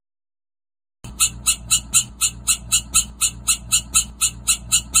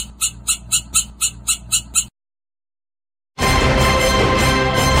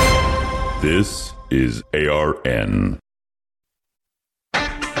This is ARN.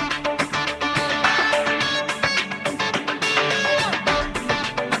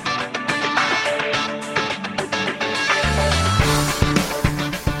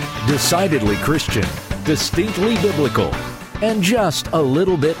 Decidedly Christian, distinctly biblical, and just a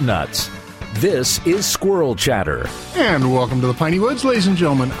little bit nuts. This is Squirrel Chatter. And welcome to the Piney Woods, ladies and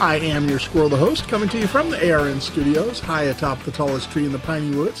gentlemen. I am your Squirrel, the host, coming to you from the ARN studios, high atop the tallest tree in the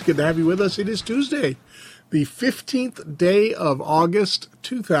Piney Woods. Good to have you with us. It is Tuesday, the 15th day of August,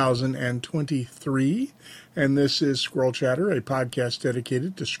 2023. And this is Squirrel Chatter, a podcast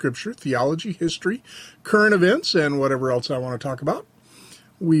dedicated to scripture, theology, history, current events, and whatever else I want to talk about.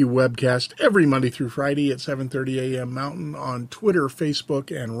 We webcast every Monday through Friday at 7:30 a.m. Mountain on Twitter, Facebook,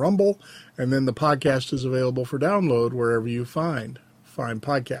 and Rumble. And then the podcast is available for download wherever you find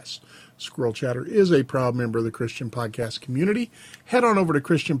podcasts. Squirrel Chatter is a proud member of the Christian Podcast Community. Head on over to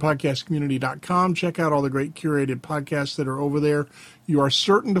ChristianPodcastCommunity.com. Check out all the great curated podcasts that are over there. You are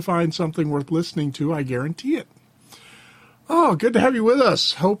certain to find something worth listening to. I guarantee it. Oh, good to have you with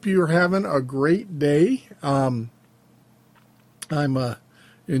us. Hope you're having a great day. I'm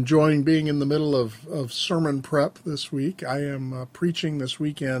enjoying being in the middle of sermon prep this week. I am preaching this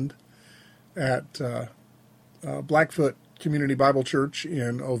weekend at Blackfoot Community Bible Church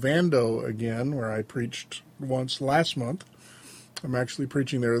in Ovando again, where I preached once last month. I'm actually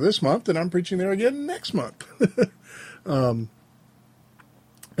preaching there this month, and I'm preaching there again next month. So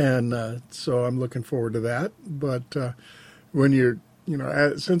I'm looking forward to that. But when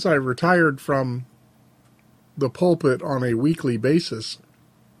since I retired from the pulpit on a weekly basis,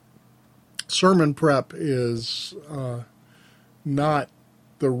 sermon prep is not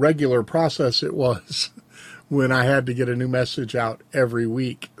the regular process it was when I had to get a new message out every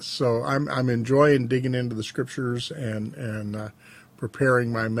week. So I'm enjoying digging into the scriptures and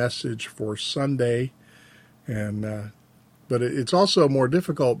preparing my message for Sunday. But it's also more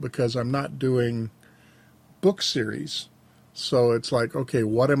difficult because I'm not doing book series. So it's like, okay,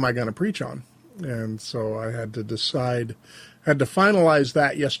 what am I going to preach on? And so I had to finalize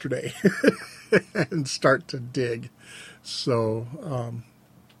that yesterday and start to dig. So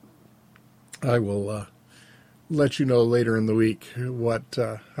I will let you know later in the week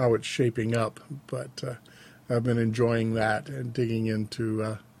how it's shaping up. But I've been enjoying that and digging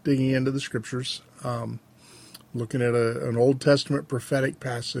into the scriptures, looking at an Old Testament prophetic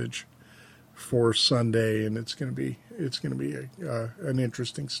passage for Sunday, and it's going to be an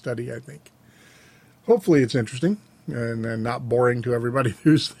interesting study, I think. Hopefully it's interesting and not boring to everybody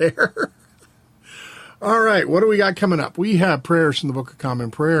who's there. All right, what do we got coming up? We have prayers from the Book of Common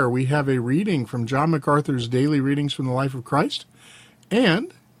Prayer. We have a reading from John MacArthur's Daily Readings from the Life of Christ.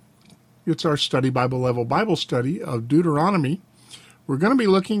 And it's our study Bible level Bible study of Deuteronomy. We're going to be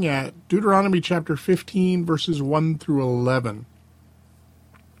looking at Deuteronomy chapter 15, verses 1 through 11.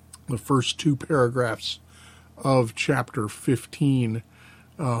 The first two paragraphs of chapter 15.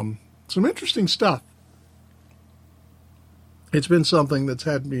 Some interesting stuff. It's been something that's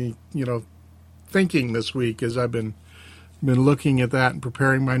had me, thinking this week as I've been looking at that and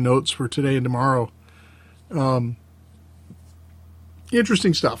preparing my notes for today and tomorrow.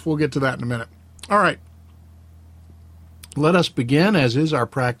 Interesting stuff. We'll get to that in a minute. All right. Let us begin, as is our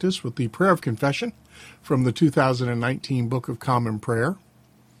practice, with the prayer of confession from the 2019 Book of Common Prayer.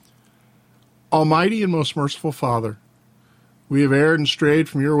 Almighty and most merciful Father, we have erred and strayed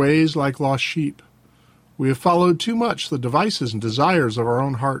from your ways like lost sheep. We have followed too much the devices and desires of our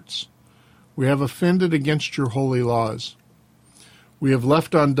own hearts. We have offended against your holy laws. We have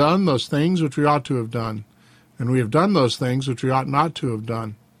left undone those things which we ought to have done, and we have done those things which we ought not to have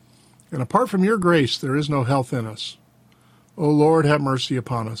done. And apart from your grace, there is no health in us. O Lord, have mercy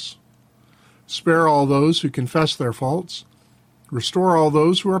upon us. Spare all those who confess their faults. Restore all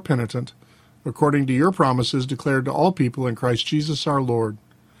those who are penitent, according to your promises declared to all people in Christ Jesus our Lord.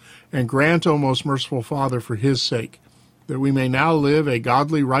 And grant, O most merciful Father, for his sake, that we may now live a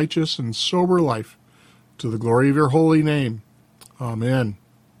godly, righteous, and sober life, to the glory of your holy name. Amen.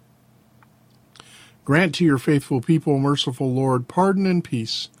 Grant to your faithful people, merciful Lord, pardon and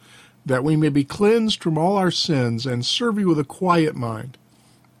peace, that we may be cleansed from all our sins and serve you with a quiet mind,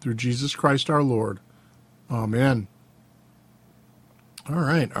 through Jesus Christ our Lord. Amen. All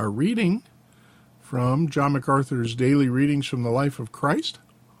right, our reading from John MacArthur's Daily Readings from the Life of Christ.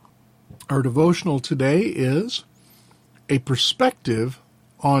 Our devotional today is A Perspective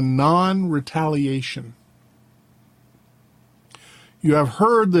on Non-Retaliation. You have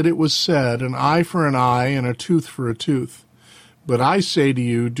heard that it was said, an eye for an eye and a tooth for a tooth. But I say to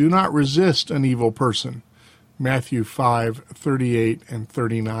you, do not resist an evil person. Matthew 5:38 and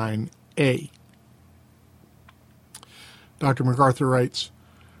 39a. A. Dr. MacArthur writes,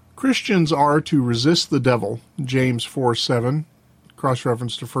 Christians are to resist the devil, James 4:7,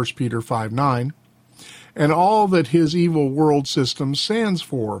 cross-reference to 1 Peter 5:9, and all that his evil world system stands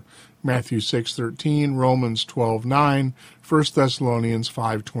for, Matthew 6:13, Romans 12:9, 1 Thessalonians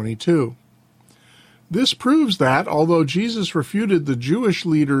 5:22. This proves that, although Jesus refuted the Jewish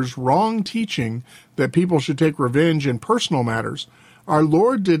leaders' wrong teaching that people should take revenge in personal matters, our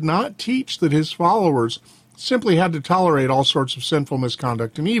Lord did not teach that his followers simply had to tolerate all sorts of sinful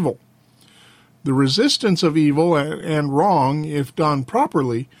misconduct and evil. The resistance of evil and wrong, if done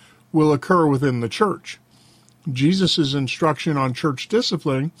properly, will occur within the church. Jesus' instruction on church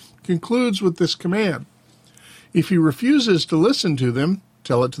discipline concludes with this command. If he refuses to listen to them,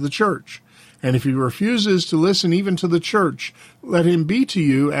 tell it to the church. And if he refuses to listen even to the church, let him be to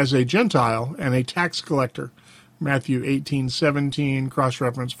you as a Gentile and a tax collector. Matthew 18:17,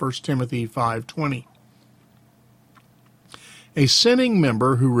 cross-reference 1 Timothy 5:20. A sinning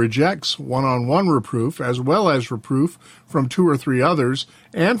member who rejects one-on-one reproof as well as reproof from 2 or 3 others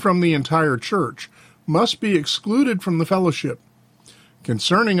and from the entire church must be excluded from the fellowship.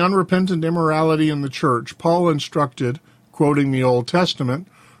 Concerning unrepentant immorality in the church, Paul instructed, quoting the Old Testament,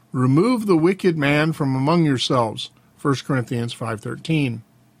 remove the wicked man from among yourselves, 1 Corinthians 5:13.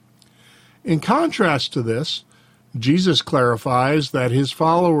 In contrast to this, Jesus clarifies that his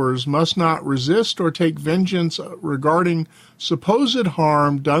followers must not resist or take vengeance regarding supposed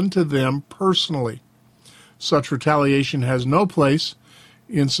harm done to them personally. Such retaliation has no place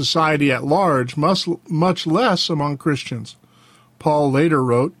in society at large, much less among Christians. Paul later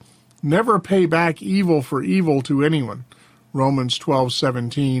wrote, never pay back evil for evil to anyone. Romans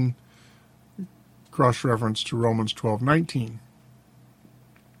 12:17, cross-reference to Romans 12:19.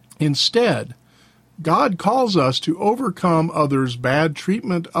 Instead, God calls us to overcome others' bad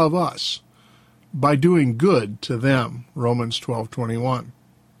treatment of us by doing good to them. Romans 12:21.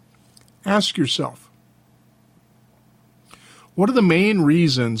 Ask yourself, what are the main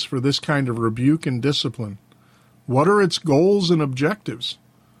reasons for this kind of rebuke and discipline? What are its goals and objectives?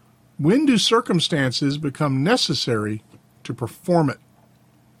 When do circumstances become necessary to perform it?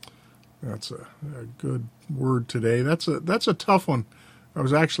 That's a good word today. That's a tough one. I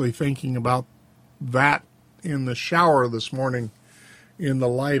was actually thinking about that in the shower this morning in the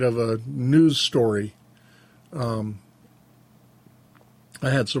light of a news story. I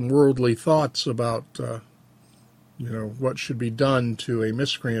had some worldly thoughts about what should be done to a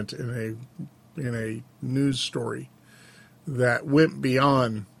miscreant in a news story that went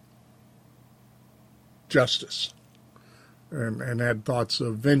beyond justice, and had thoughts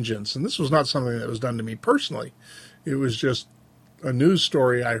of vengeance. And this was not something that was done to me personally. It was just a news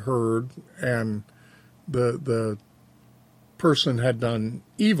story I heard, and the person had done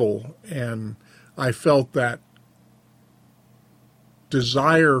evil, and I felt that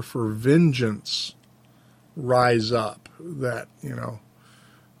desire for vengeance rise up. That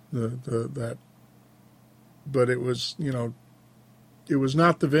but it was it was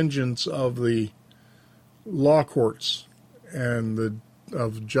not the vengeance of the law courts and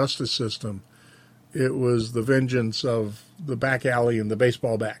of justice system. It was the vengeance of the back alley and the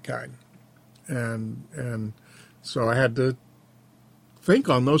baseball bat kind. And so I had to think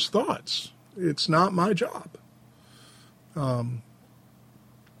on those thoughts. It's not my job. And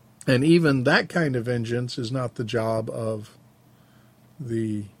even that kind of vengeance is not the job of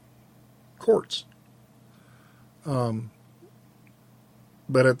the courts.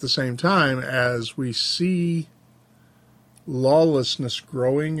 But at the same time, as we see lawlessness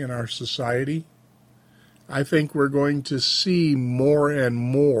growing in our society, I think we're going to see more and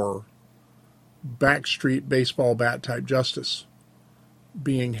more backstreet baseball bat type justice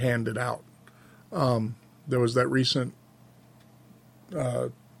being handed out. There was that recent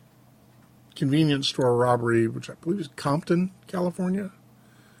convenience store robbery, which I believe is Compton, California,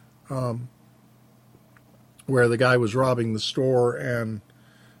 where the guy was robbing the store and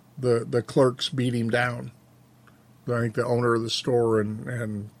the clerks beat him down. I think the owner of the store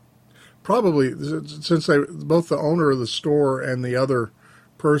and probably, since both the owner of the store and the other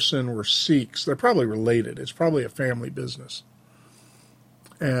person were Sikhs, they're probably related. It's probably a family business.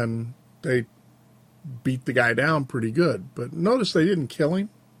 And they beat the guy down pretty good. But notice they didn't kill him.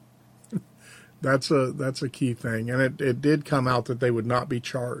 That's a key thing. And it did come out that they would not be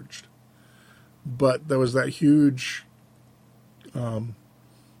charged. But there was that huge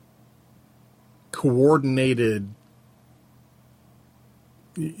coordinated,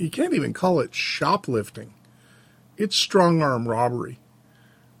 you can't even call it shoplifting. It's strong-arm robbery,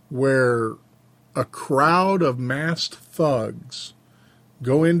 where a crowd of masked thugs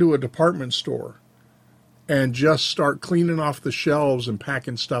go into a department store and just start cleaning off the shelves and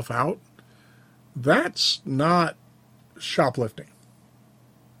packing stuff out, that's not shoplifting.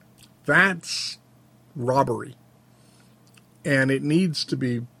 That's robbery. And it needs to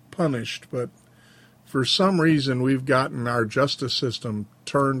be punished, but for some reason we've gotten our justice system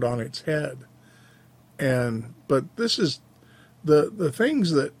turned on its head. But this is the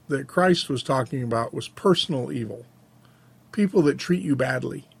things that Christ was talking about was personal evil. People that treat you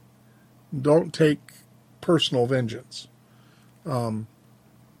badly. Don't take personal vengeance. I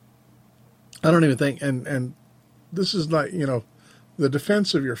don't even think, and this is not, the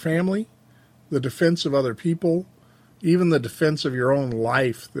defense of your family, the defense of other people, even the defense of your own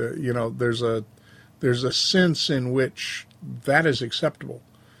life. There's a sense in which that is acceptable,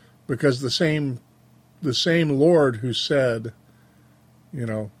 because the same Lord who said,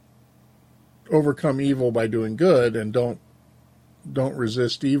 overcome evil by doing good and don't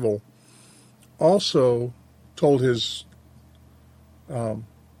resist evil, also told his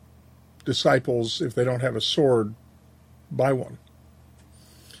disciples, if they don't have a sword, buy one.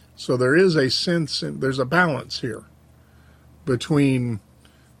 So there is a sense, there's a balance here between,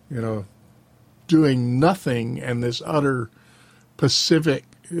 doing nothing and this utter pacific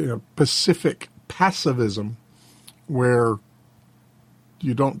passivism where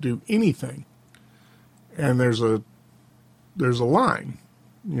you don't do anything. And there's a line,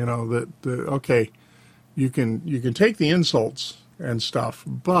 okay, you can take the insults and stuff,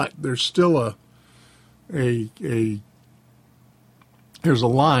 but there's still there's a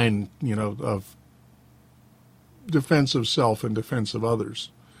line, of defense of self and defense of others.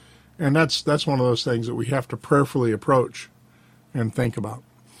 And that's one of those things that we have to prayerfully approach and think about.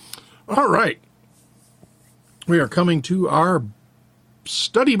 All right. We are coming to our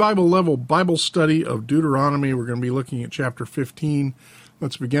study Bible level Bible study of Deuteronomy. We're going to be looking at chapter 15.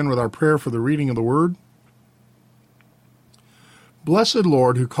 Let's begin with our prayer for the reading of the word. Blessed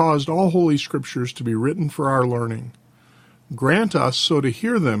Lord, who caused all holy scriptures to be written for our learning, grant us so to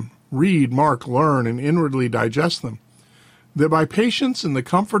hear them, read, mark, learn, and inwardly digest them, that by patience and the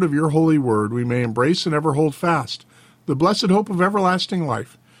comfort of your holy word we may embrace and ever hold fast the blessed hope of everlasting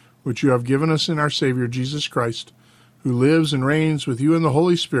life, which you have given us in our Savior Jesus Christ, who lives and reigns with you in the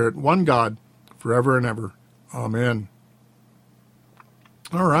Holy Spirit, one God, forever and ever. Amen.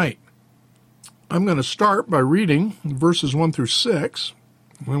 All right. I'm going to start by reading verses 1 through 6,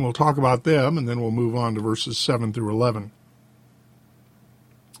 and then we'll talk about them, and then we'll move on to verses 7 through 11.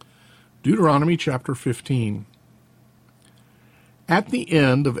 Deuteronomy chapter 15. At the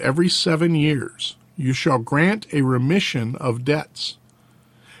end of every 7 years, you shall grant a remission of debts.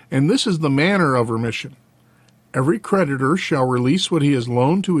 And this is the manner of remission. Every creditor shall release what he has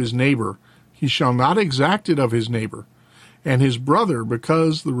loaned to his neighbor. He shall not exact it of his neighbor and his brother,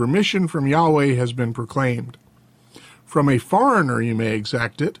 because the remission from Yahweh has been proclaimed. From a foreigner you may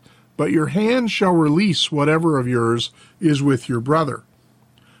exact it, but your hand shall release whatever of yours is with your brother.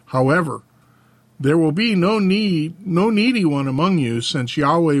 However, there will be no needy one among you, since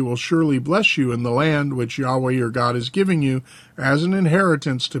Yahweh will surely bless you in the land which Yahweh your God is giving you as an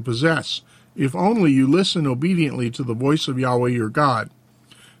inheritance to possess, if only you listen obediently to the voice of Yahweh your God,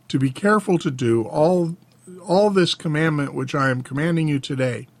 to be careful to do all this commandment which I am commanding you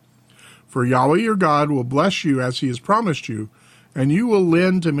today. For Yahweh your God will bless you as he has promised you, and you will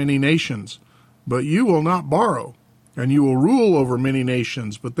lend to many nations, but you will not borrow. And you will rule over many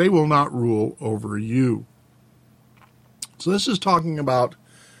nations, but they will not rule over you. So this is talking about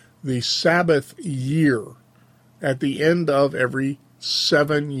the Sabbath year. At the end of every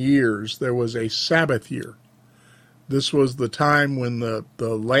 7 years, there was a Sabbath year. This was the time when the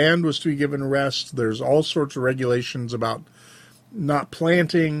land was to be given rest. There's all sorts of regulations about not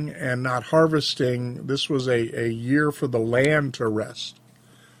planting and not harvesting. This was a year for the land to rest.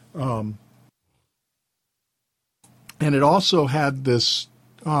 And it also had this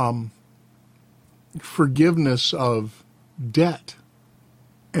forgiveness of debt.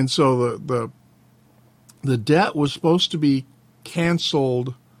 And so the debt was supposed to be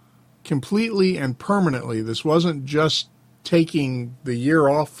canceled completely and permanently. This wasn't just taking the year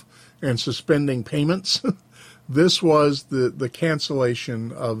off and suspending payments. This was the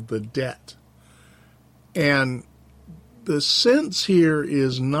cancellation of the debt. And the sense here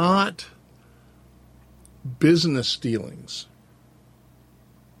is not business dealings.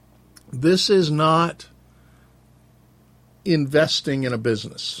 This is not investing in a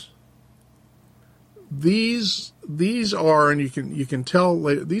business. These are, and you can tell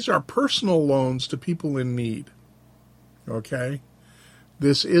later, these are personal loans to people in need. Okay?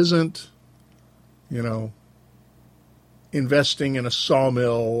 This isn't, investing in a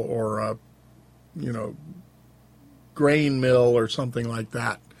sawmill or a, grain mill or something like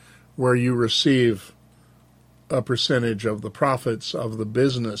that, where you receive a percentage of the profits of the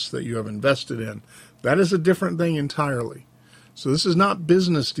business that you have invested in. That is a different thing entirely. So this is not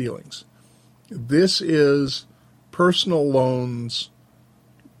business dealings. This is personal loans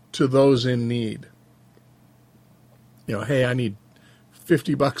to those in need. Hey, I need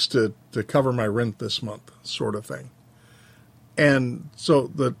 $50 to cover my rent this month, sort of thing. And so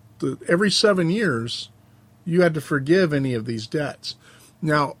the every 7 years, you had to forgive any of these debts.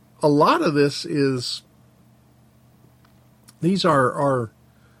 Now, a lot of this these are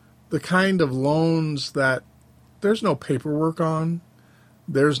the kind of loans that there's no paperwork on,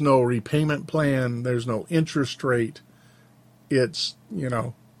 there's no repayment plan, there's no interest rate. It's,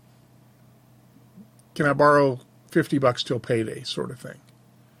 can I borrow $50 till payday, sort of thing.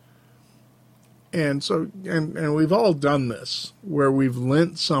 And so, and we've all done this, where we've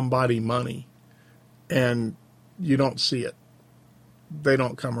lent somebody money and you don't see it. They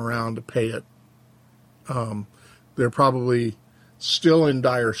don't come around to pay it. They're probably still in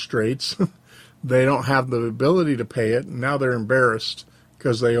dire straits. They don't have the ability to pay it, and now they're embarrassed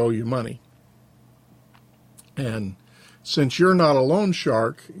because they owe you money. And since you're not a loan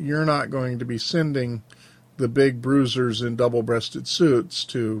shark, you're not going to be sending the big bruisers in double-breasted suits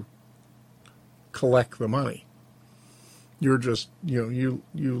to collect the money. You're just, you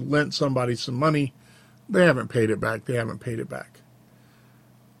lent somebody some money, they haven't paid it back,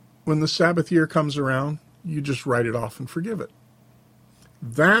 When the Sabbath year comes around, you just write it off and forgive it.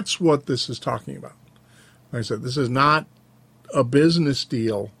 That's what this is talking about. Like I said, this is not a business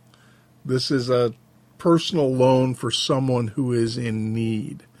deal. This is a personal loan for someone who is in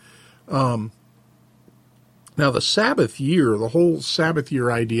need. Now, the Sabbath year, the whole Sabbath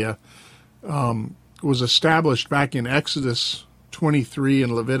year idea, was established back in Exodus 23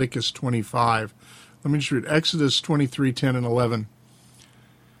 and Leviticus 25. Let me just read Exodus 23, 10 and 11.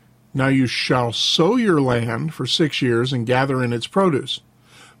 Now you shall sow your land for 6 years and gather in its produce.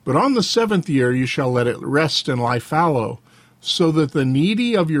 But on the 7th year you shall let it rest and lie fallow, so that the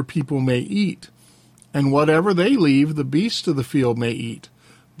needy of your people may eat, and whatever they leave the beasts of the field may eat.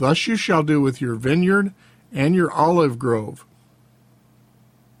 Thus you shall do with your vineyard and your olive grove.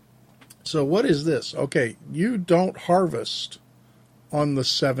 So what is this? Okay, you don't harvest on the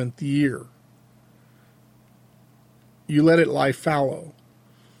 7th year. You let it lie fallow.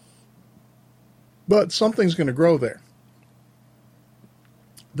 But something's going to grow there.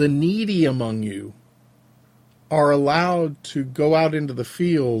 The needy among you are allowed to go out into the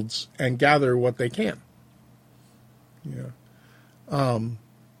fields and gather what they can.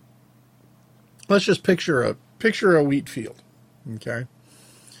 Let's just picture a wheat field. Okay.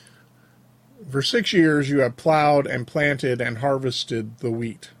 For 6 years you have plowed and planted and harvested the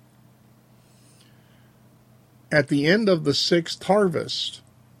wheat. At the end of the 6th harvest,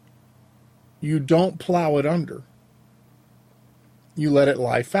 you don't plow it under. You let it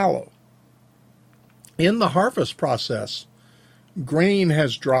lie fallow. In the harvest process, grain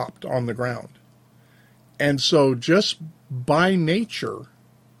has dropped on the ground. And so just by nature,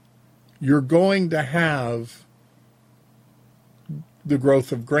 you're going to have the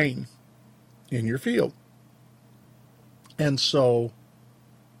growth of grain in your field. And so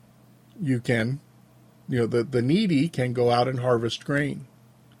you can, the needy can go out and harvest grain.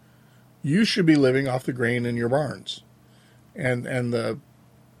 You should be living off the grain in your barns. And the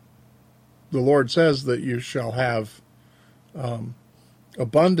Lord says that you shall have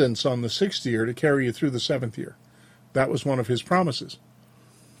abundance on the 6th year to carry you through the 7th year. That was one of his promises.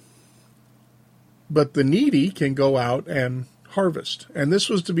 But the needy can go out and harvest. And this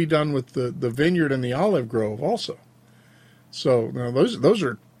was to be done with the vineyard and the olive grove also. So now those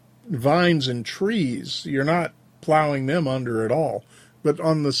are vines and trees. You're not plowing them under at all. But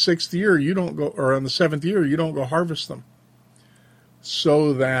on the 6th year, you don't go, or on the 7th year, you don't go harvest them.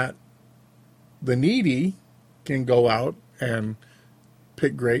 So that the needy can go out and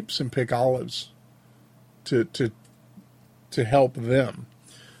pick grapes and pick olives to help them.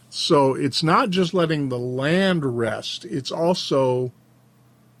 So it's not just letting the land rest, it's also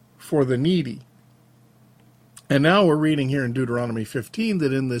for the needy. And now we're reading here in Deuteronomy 15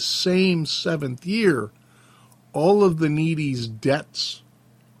 that in this same 7th year, all of the needy's debts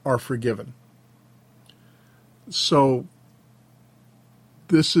are forgiven. So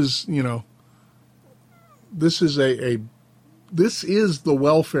this is, this is this is the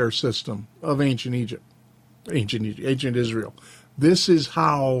welfare system of ancient Israel. This is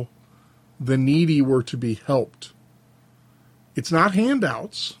how the needy were to be helped. It's not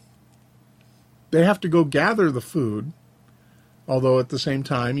handouts. They have to go gather the food. Although at the same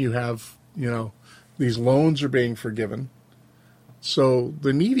time you have, these loans are being forgiven. So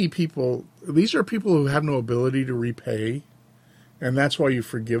the needy people, these are people who have no ability to repay, and that's why you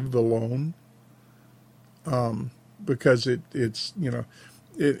forgive the loan, because it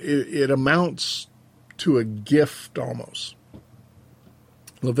amounts to a gift almost.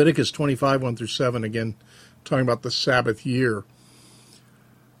 Leviticus 25, 1-7, again, talking about the Sabbath year.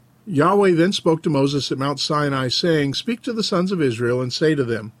 Yahweh then spoke to Moses at Mount Sinai, saying, "Speak to the sons of Israel and say to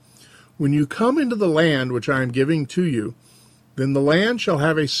them, when you come into the land which I am giving to you, then the land shall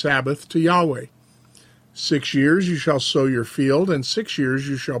have a Sabbath to Yahweh. 6 years you shall sow your field, and 6 years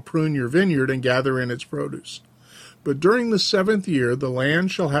you shall prune your vineyard and gather in its produce. But during the 7th year the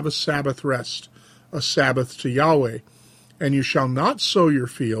land shall have a Sabbath rest, a Sabbath to Yahweh, and you shall not sow your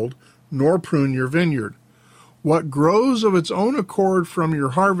field, nor prune your vineyard. What grows of its own accord from your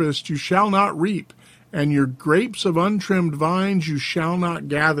harvest you shall not reap, and your grapes of untrimmed vines you shall not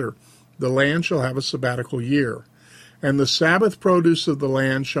gather. The land shall have a sabbatical year. And the Sabbath produce of the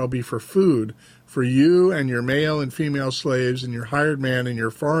land shall be for food, for you and your male and female slaves, and your hired man and your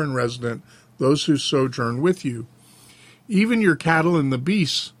foreign resident, those who sojourn with you. Even your cattle and the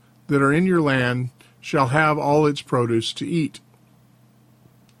beasts that are in your land shall have all its produce to eat."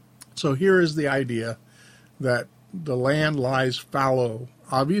 So here is the idea that the land lies fallow.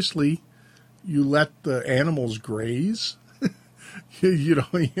 Obviously, you let the animals graze. you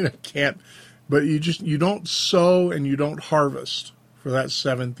can't, but you don't sow and you don't harvest for that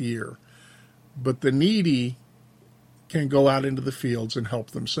 7th year. But the needy can go out into the fields and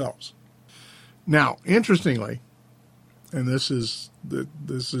help themselves. Now, interestingly, and this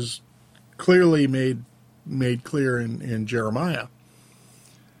is clearly made clear in Jeremiah,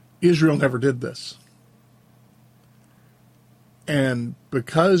 Israel never did this. And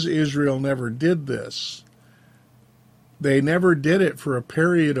because Israel never did this, they never did it for a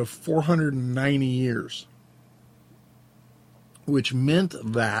period of 490 years, which meant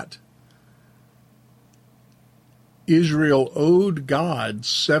that Israel owed God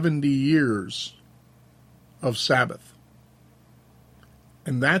 70 years of Sabbath.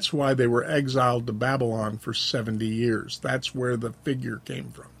 And that's why they were exiled to Babylon for 70 years. That's where the figure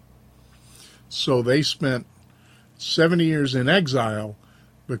came from. So they spent 70 years in exile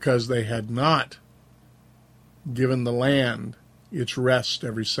because they had not given the land its rest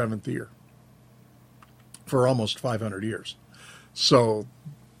every 7th year for almost 500 years. So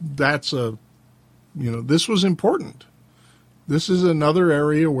that's this was important. This is another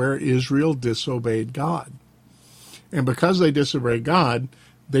area where Israel disobeyed God. And because they disobeyed God,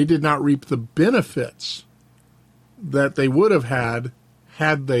 they did not reap the benefits that they would have had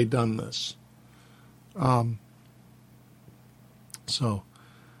they done this. So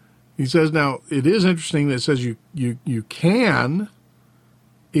he says, now, it is interesting that it says you can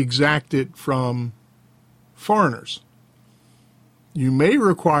exact it from foreigners. You may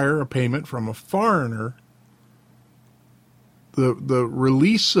require a payment from a foreigner. The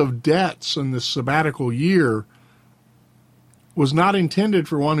release of debts in the sabbatical year was not intended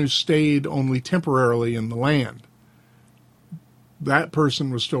for one who stayed only temporarily in the land. That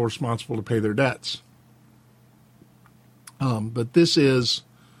person was still responsible to pay their debts. But this is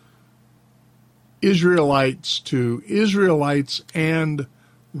Israelites to Israelites and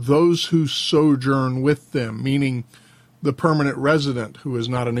those who sojourn with them, meaning the permanent resident who is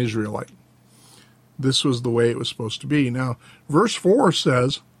not an Israelite. This was the way it was supposed to be. Now, verse 4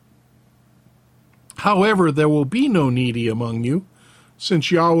 says, "However, there will be no needy among you,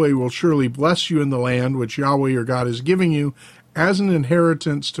 since Yahweh will surely bless you in the land which Yahweh your God is giving you as an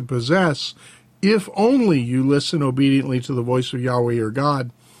inheritance to possess, if only you listen obediently to the voice of Yahweh your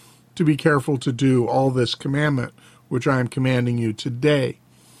God, to be careful to do all this commandment which I am commanding you today."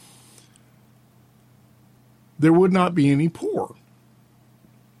 There would not be any poor.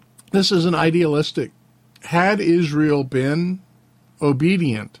 This is an idealistic. Had Israel been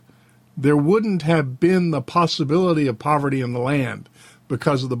obedient, there wouldn't have been the possibility of poverty in the land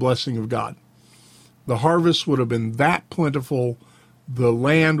because of the blessing of God. The harvest would have been that plentiful. The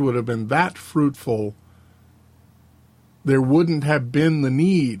land would have been that fruitful. There wouldn't have been the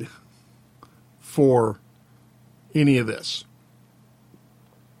need for any of this.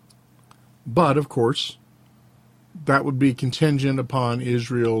 But, of course, that would be contingent upon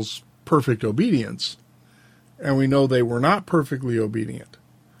Israel's perfect obedience. And we know they were not perfectly obedient.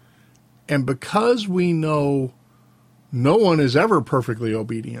 And because we know no one is ever perfectly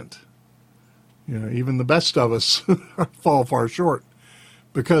obedient, even the best of us fall far short.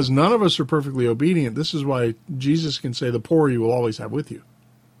 Because none of us are perfectly obedient, this is why Jesus can say, "The poor you will always have with you."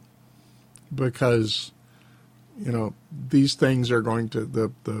 Because, these things are going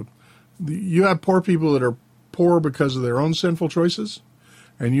to you have poor people that are poor because of their own sinful choices,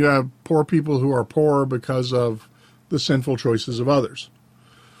 and you have poor people who are poor because of the sinful choices of others.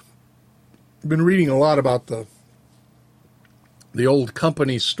 I've been reading a lot about the old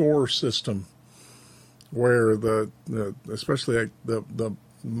company store system, where especially like the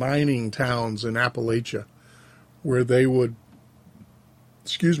mining towns in Appalachia, where they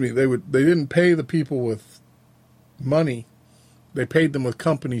didn't pay the people with money, they paid them with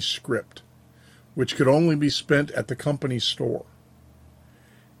company script, which could only be spent at the company store,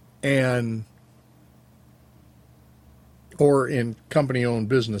 or in company-owned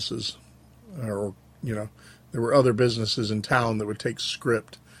businesses, or there were other businesses in town that would take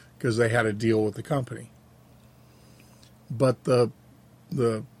script because they had a deal with the company. But the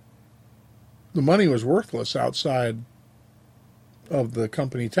money was worthless outside of the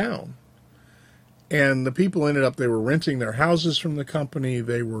company town. And the people they were renting their houses from the company.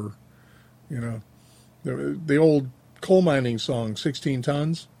 They were, the old coal mining song, 16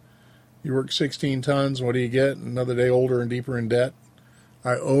 tons. You work 16 tons, what do you get? Another day older and deeper in debt.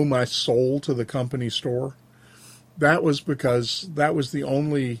 I owe my soul to the company store. That was because that was the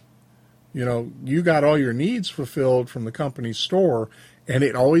only, you got all your needs fulfilled from the company store, and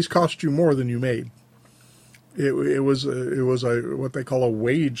it always cost you more than you made. It was what they call a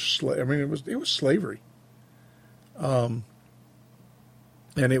wage slave. I mean, it was slavery. And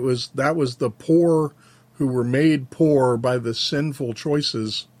that was the poor who were made poor by the sinful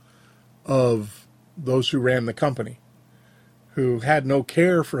choices of those who ran the company, who had no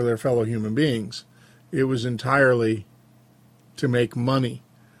care for their fellow human beings. It was entirely to make money.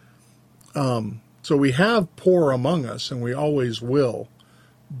 So we have poor among us, and we always will,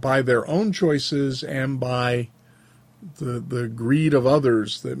 by their own choices and by the greed of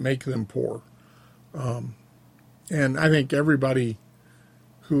others that make them poor. And I think everybody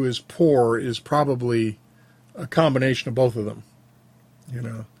who is poor is probably a combination of both of them.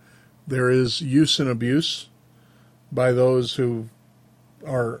 There is use and abuse by those who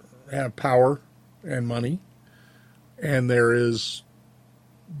have power and money, and there is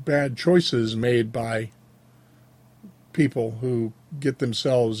bad choices made by people who get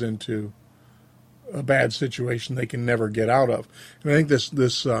themselves into a bad situation they can never get out of. And I think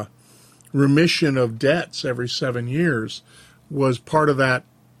this remission of debts every 7 years was part of that.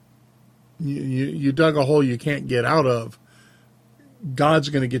 You dug a hole you can't get out of. God's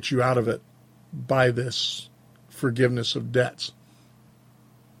going to get you out of it by this forgiveness of debts.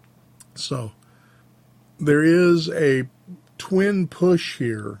 So there is a twin push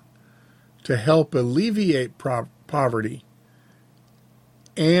here to help alleviate poverty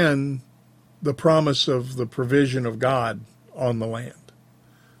and the promise of the provision of God on the land.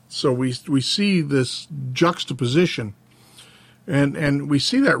 So we see this juxtaposition, and we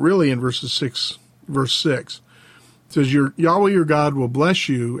see that really in verse 6. It says, Yahweh your God will bless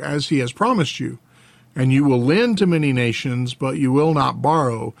you as he has promised you, and you will lend to many nations, but you will not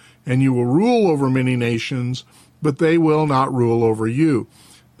borrow, and you will rule over many nations, but they will not rule over you.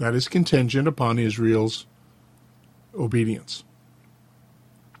 That is contingent upon Israel's obedience.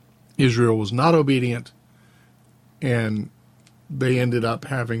 Israel was not obedient, and they ended up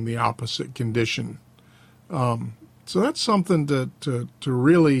having the opposite condition. So that's something to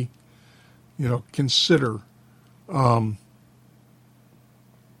really, consider. I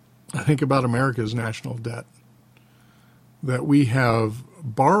think about America's national debt, that we have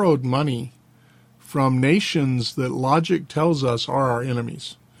borrowed money from nations that logic tells us are our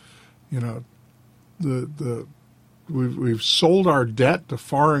enemies. We've sold our debt to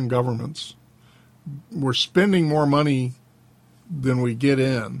foreign governments. We're spending more money than we get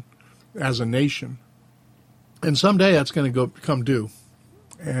in as a nation. And someday that's going to become due.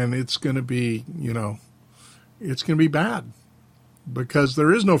 And it's going to be, it's going to be bad, because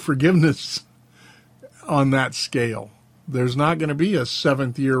there is no forgiveness on that scale. There's not going to be a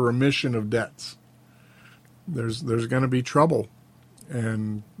 7th year remission of debts. There's going to be trouble.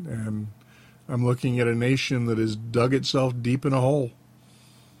 And I'm looking at a nation that has dug itself deep in a hole.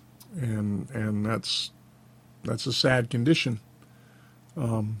 And that's a sad condition.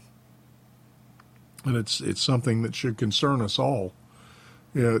 And it's something that should concern us all.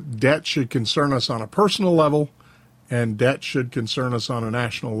 Debt should concern us on a personal level, and debt should concern us on a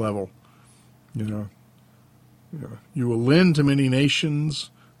national level. You will lend to many nations,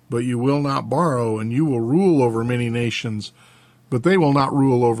 but you will not borrow, and you will rule over many nations, but they will not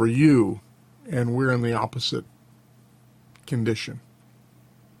rule over you. And we're in the opposite condition.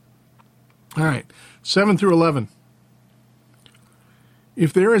 All right, 7 through 11.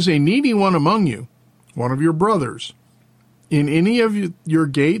 If there is a needy one among you, one of your brothers, in any of your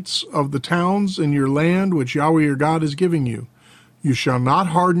gates of the towns in your land which Yahweh your God is giving you, you shall not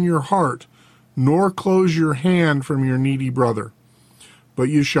harden your heart, nor close your hand from your needy brother. But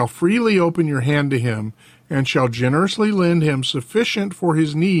you shall freely open your hand to him, and shall generously lend him sufficient for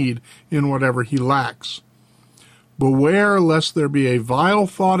his need in whatever he lacks. Beware lest there be a vile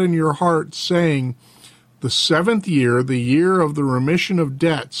thought in your heart, saying, the 7th year, the year of the remission of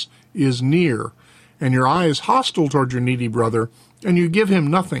debts, is near, and your eye is hostile toward your needy brother, and you give him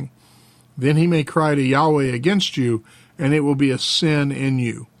nothing. Then he may cry to Yahweh against you, and it will be a sin in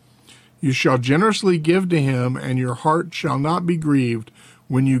you. You shall generously give to him, and your heart shall not be grieved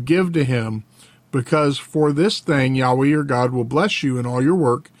when you give to him, because for this thing Yahweh your God will bless you in all your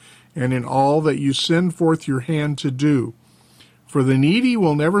work, and in all that you send forth your hand to do. For the needy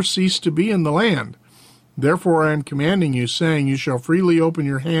will never cease to be in the land. Therefore I am commanding you, saying, you shall freely open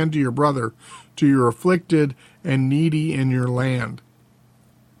your hand to your brother, to your afflicted and needy in your land.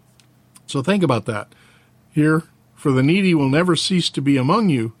 So think about that. Here, for the needy will never cease to be among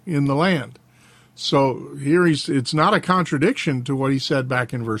you in the land. So here it's not a contradiction to what he said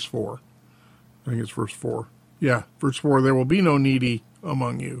back in verse 4. I think it's verse 4. Yeah, verse 4, there will be no needy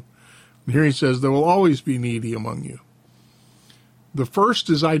among you. And here he says, there will always be needy among you. The first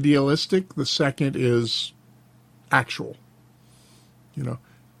is idealistic. The second is actual.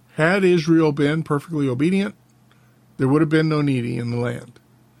 Had Israel been perfectly obedient, there would have been no needy in the land.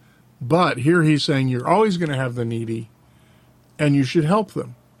 But here he's saying you're always going to have the needy, and you should help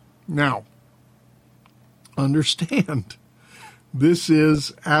them. Now, understand, this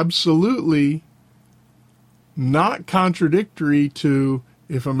is absolutely not contradictory to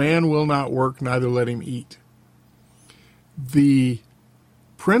if a man will not work, neither let him eat. The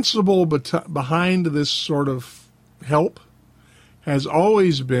principle behind this sort of help has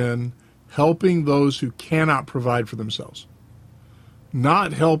always been helping those who cannot provide for themselves,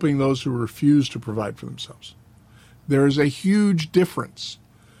 not helping those who refuse to provide for themselves. There is a huge difference.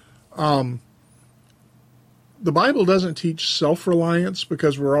 The Bible doesn't teach self-reliance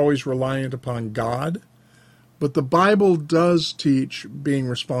because we're always reliant upon God, but the Bible does teach being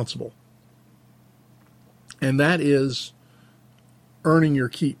responsible. And that is earning your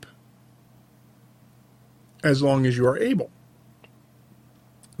keep as long as you are able.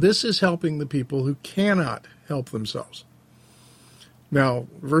 This is helping the people who cannot help themselves. Now,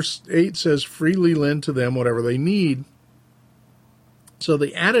 verse 8 says, freely lend to them whatever they need. So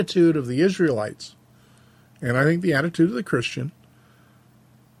the attitude of the Israelites, and I think the attitude of the Christian,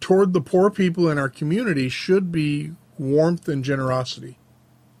 toward the poor people in our community should be warmth and generosity.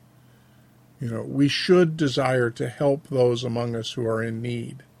 We should desire to help those among us who are in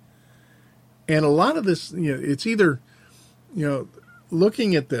need. And a lot of this, it's either,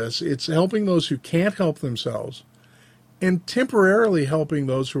 looking at this, it's helping those who can't help themselves and temporarily helping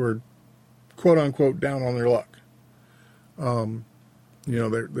those who are, quote unquote, down on their luck.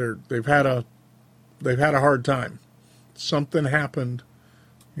 They've had a hard time. Something happened,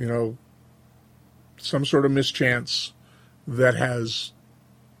 some sort of mischance that has,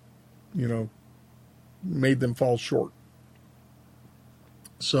 made them fall short.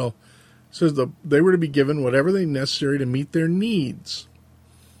 So it says they were to be given whatever they necessary to meet their needs,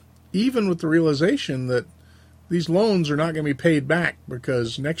 even with the realization that these loans are not going to be paid back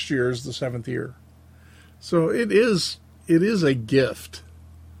because next year is the 7th year. So it is a gift,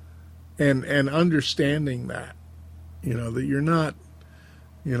 and understanding that, that you're not,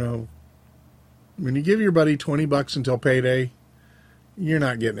 when you give your buddy $20 until payday, you're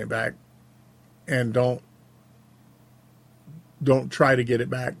not getting it back. And don't try to get it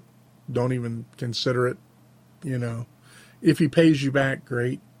back. Don't even consider it. If he pays you back,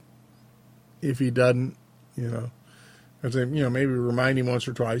 great. If he doesn't, maybe remind him once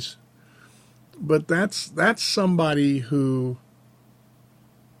or twice. But that's somebody who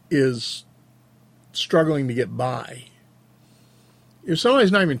is struggling to get by. If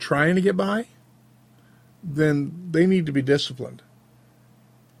somebody's not even trying to get by, then they need to be disciplined.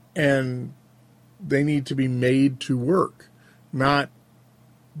 And they need to be made to work, not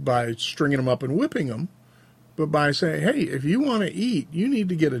by stringing them up and whipping them, but by saying, hey, if you want to eat, you need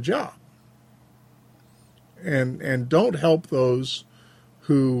to get a job. And don't help those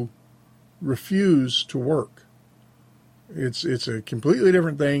who refuse to work. It's a completely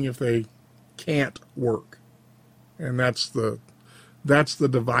different thing if they can't work. And that's the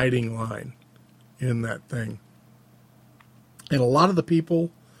dividing line in that thing. And a lot of the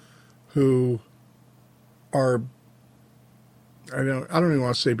people who are, I don't even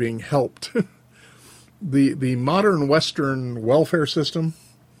want to say being helped. The modern Western welfare system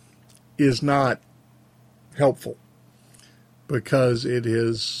is not helpful because it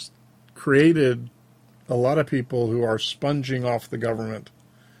has created a lot of people who are sponging off the government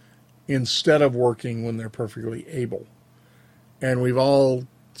instead of working when they're perfectly able. And we've all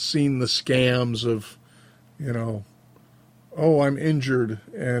seen the scams of, oh, I'm injured,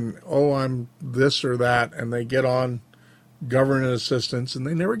 and oh, I'm this or that, and they get on government assistance and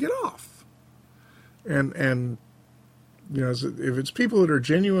they never get off. And if it's people that are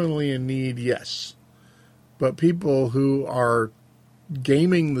genuinely in need, yes. But people who are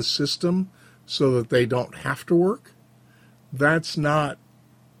gaming the system so that they don't have to work, that's not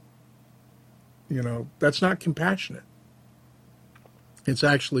compassionate. It's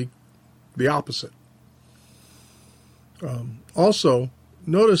actually the opposite. Also,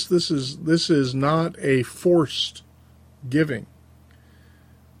 notice this is not a forced giving.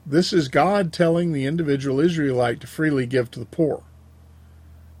 This is God telling the individual Israelite to freely give to the poor.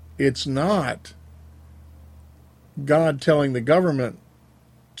 It's not God telling the government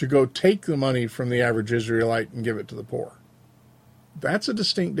to go take the money from the average Israelite and give it to the poor. That's a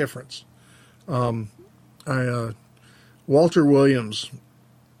distinct difference. Walter Williams,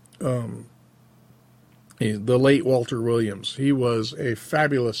 the late Walter Williams, he was a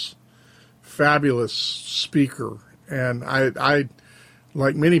fabulous speaker. And I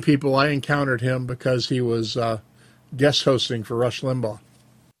like many people, I encountered him because he was guest hosting for Rush Limbaugh.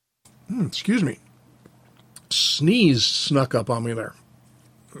 Excuse me. Sneeze snuck up on me there.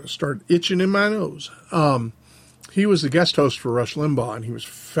 I started itching in my nose. He was the guest host for Rush Limbaugh, and he was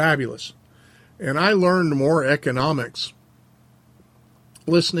fabulous. And I learned more economics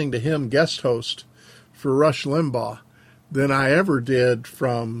listening to him guest host for Rush Limbaugh than I ever did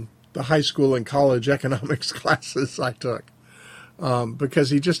from the high school and college economics classes I took, because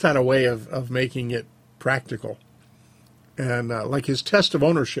he just had a way of making it practical. And like his test of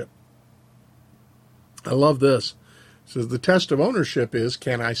ownership. I love this. It says the test of ownership is,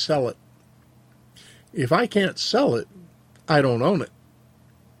 can I sell it? If I can't sell it, I don't own it.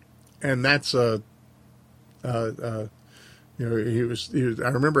 And that's he was I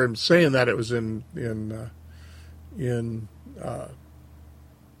remember him saying that. It was in I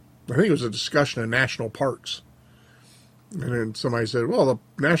think it was a discussion of national parks. And then somebody said, well, the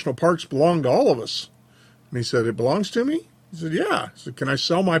national parks belong to all of us. And he said, it belongs to me? He said, yeah. He said, can I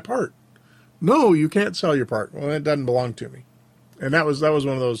sell my part? No, you can't sell your part. Well, it doesn't belong to me. And that was one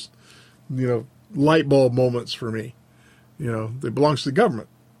of those, light bulb moments for me. It belongs to the government.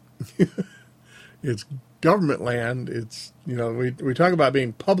 It's government land. It's, we talk about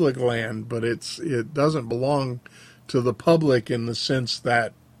being public land, but it doesn't belong to the public in the sense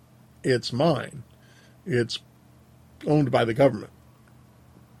that it's mine. It's owned by the government.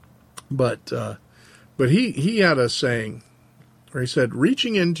 But he had a saying where he said,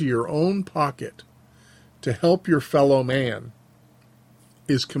 reaching into your own pocket to help your fellow man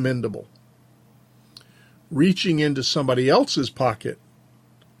is commendable. Reaching into somebody else's pocket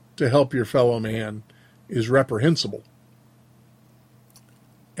to help your fellow man is reprehensible.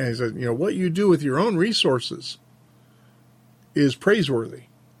 And he said, what you do with your own resources is praiseworthy.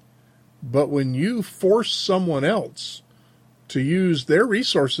 But when you force someone else to use their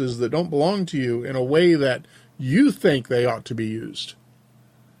resources that don't belong to you in a way that you think they ought to be used,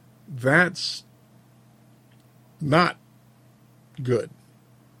 that's not good.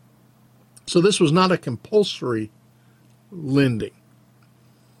 So this was not a compulsory lending.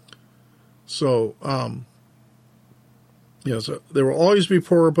 So, so there will always be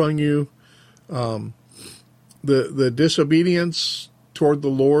poor among you. The disobedience toward the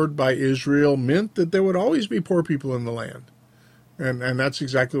Lord by Israel meant that there would always be poor people in the land. And that's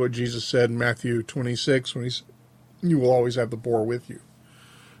exactly what Jesus said in Matthew 26 when he said, you will always have the poor with you.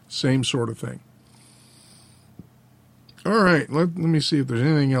 Same sort of thing. All right, let me see if there's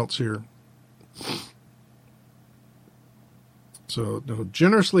anything else here. So,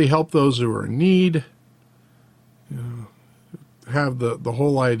 generously help those who are in need. Have the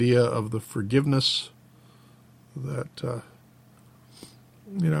whole idea of the forgiveness that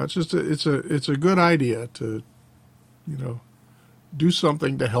it's a good idea to do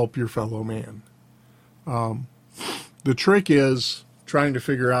something to help your fellow man. The trick is trying to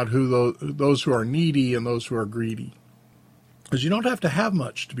figure out who those who are needy and those who are greedy, because you don't have to have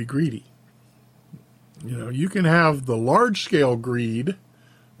much to be greedy. You can have the large-scale greed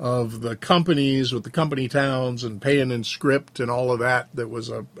of the companies with the company towns and paying in script and all of that was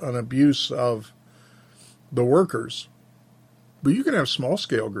an abuse of the workers. But you can have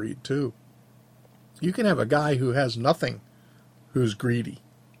small-scale greed, too. You can have a guy who has nothing who's greedy.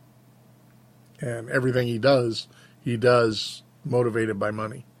 And everything he does motivated by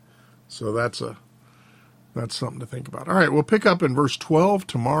money. So that's That's something to think about. All right, we'll pick up in verse 12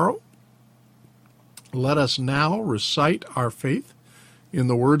 tomorrow. Let us now recite our faith in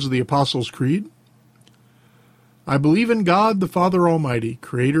the words of the Apostles' Creed. I believe in God, the Father Almighty,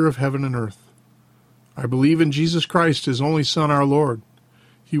 creator of heaven and earth. I believe in Jesus Christ, his only Son, our Lord.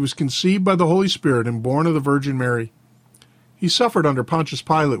 He was conceived by the Holy Spirit and born of the Virgin Mary. He suffered under Pontius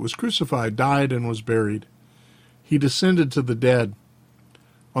Pilate, was crucified, died, and was buried. He descended to the dead.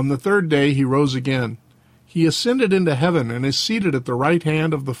 On the third day he rose again. He ascended into heaven and is seated at the right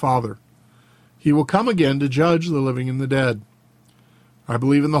hand of the Father. He will come again to judge the living and the dead. I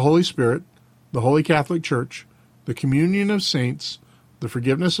believe in the Holy Spirit, the Holy Catholic Church, the communion of saints, the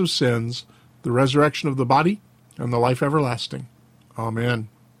forgiveness of sins, the resurrection of the body, and the life everlasting. Amen.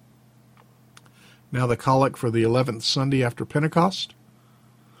 Now the collect for the 11th Sunday after Pentecost.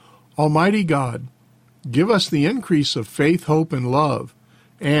 Almighty God, give us the increase of faith, hope, and love,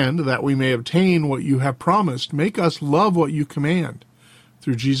 and that we may obtain what you have promised, make us love what you command.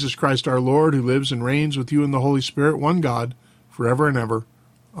 Through Jesus Christ our Lord, who lives and reigns with you in the Holy Spirit, one God, forever and ever.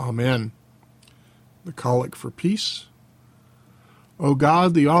 Amen. The collect for peace. O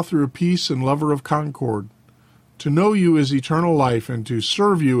God, the author of peace and lover of concord, to know you is eternal life, and to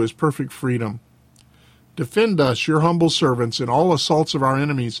serve you is perfect freedom. Defend us, your humble servants, in all assaults of our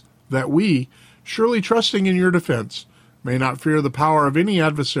enemies, that we, surely trusting in your defense, may not fear the power of any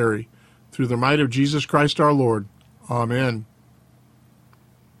adversary, through the might of Jesus Christ our Lord. Amen.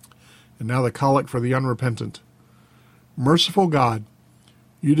 And now the collect for the unrepentant. Merciful God,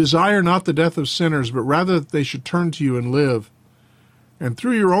 you desire not the death of sinners, but rather that they should turn to you and live. And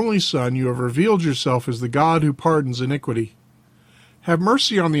through your only Son you have revealed yourself as the God who pardons iniquity. Have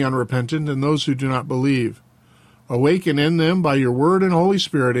mercy on the unrepentant and those who do not believe. Awaken in them by your word and Holy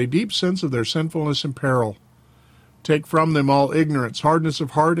Spirit a deep sense of their sinfulness and peril. Take from them all ignorance, hardness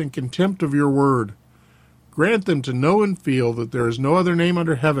of heart, and contempt of your word. Grant them to know and feel that there is no other name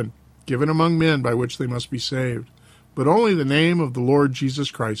under heaven given among men by which they must be saved, but only the name of the Lord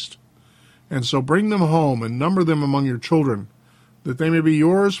Jesus Christ. And so bring them home and number them among your children, that they may be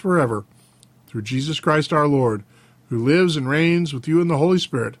yours forever, through Jesus Christ our Lord, who lives and reigns with you in the Holy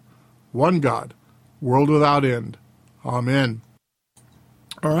Spirit, one God, world without end. Amen.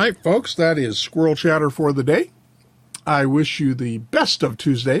 All right, folks, that is Squirrel Chatter for the day. I wish you the best of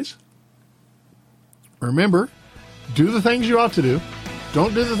Tuesdays. Remember, do the things you ought to do.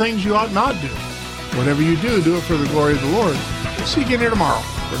 Don't do the things you ought not do. Whatever you do, do it for the glory of the Lord. We'll see you again here tomorrow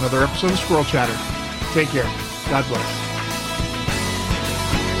for another episode of Squirrel Chatter. Take care. God bless.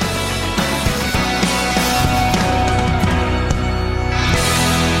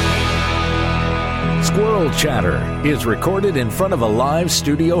 Squirrel Chatter is recorded in front of a live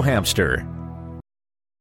studio hamster.